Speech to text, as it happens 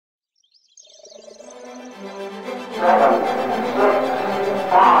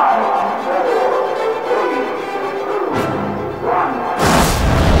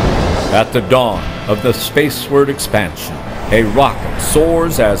At the dawn of the spaceward expansion, a rocket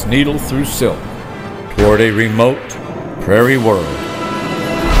soars as needle through silk toward a remote prairie world.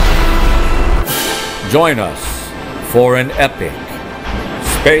 Join us for an epic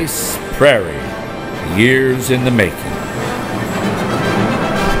Space Prairie, years in the making.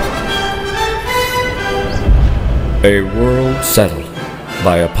 A world settled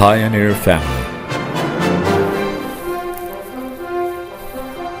by a pioneer family.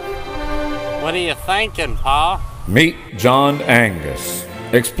 What are you thinking, Pa? Meet John Angus,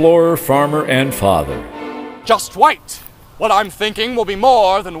 explorer, farmer, and father. Just wait! What I'm thinking will be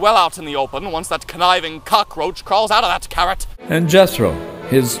more than well out in the open once that conniving cockroach crawls out of that carrot. And Jethro,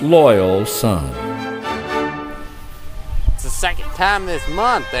 his loyal son. It's the second time this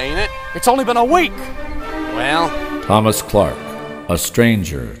month, ain't it? It's only been a week! Well, Thomas Clark, a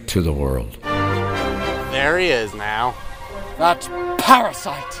stranger to the world. there he is now. That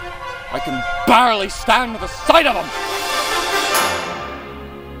parasite! I can barely stand the sight of him!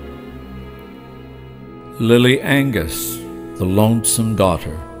 Lily Angus, the lonesome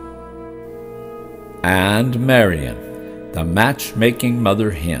daughter. And Marion, the matchmaking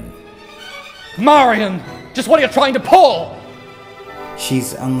mother hen. Marion! Just what are you trying to pull?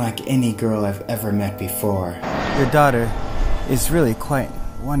 She's unlike any girl I've ever met before. Your daughter is really quite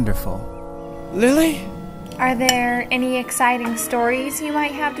wonderful. Lily? Are there any exciting stories you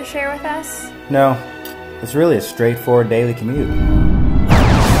might have to share with us? No, it's really a straightforward daily commute.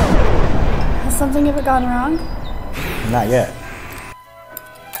 Has something ever gone wrong? Not yet.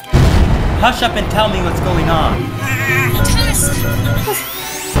 Hush up and tell me what's going on.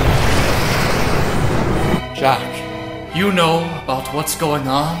 Jack, you know about what's going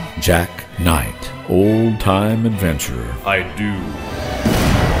on? Jack Knight, old-time adventurer. I do.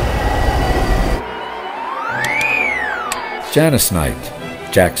 Janice Knight,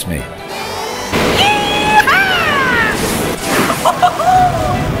 Jack's mate.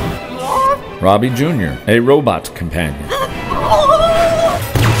 Robbie Jr., a robot companion.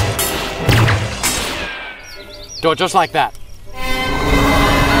 Do it just like that.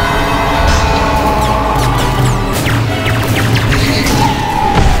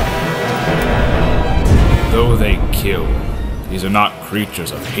 Though they kill, these are not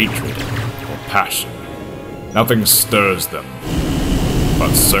creatures of hatred or passion. Nothing stirs them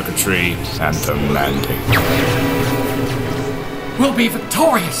but circuitry and demanding. We'll be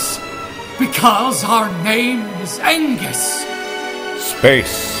victorious because our name is Angus.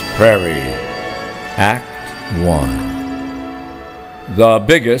 Space Prairie, Act 1. The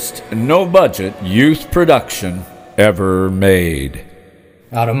biggest, no-budget youth production ever made.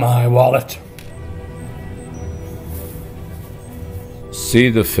 Out of my wallet. See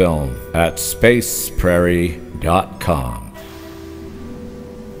the film at spaceprairie.com.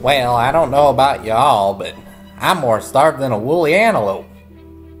 Well, I don't know about y'all, but I'm more starved than a woolly antelope.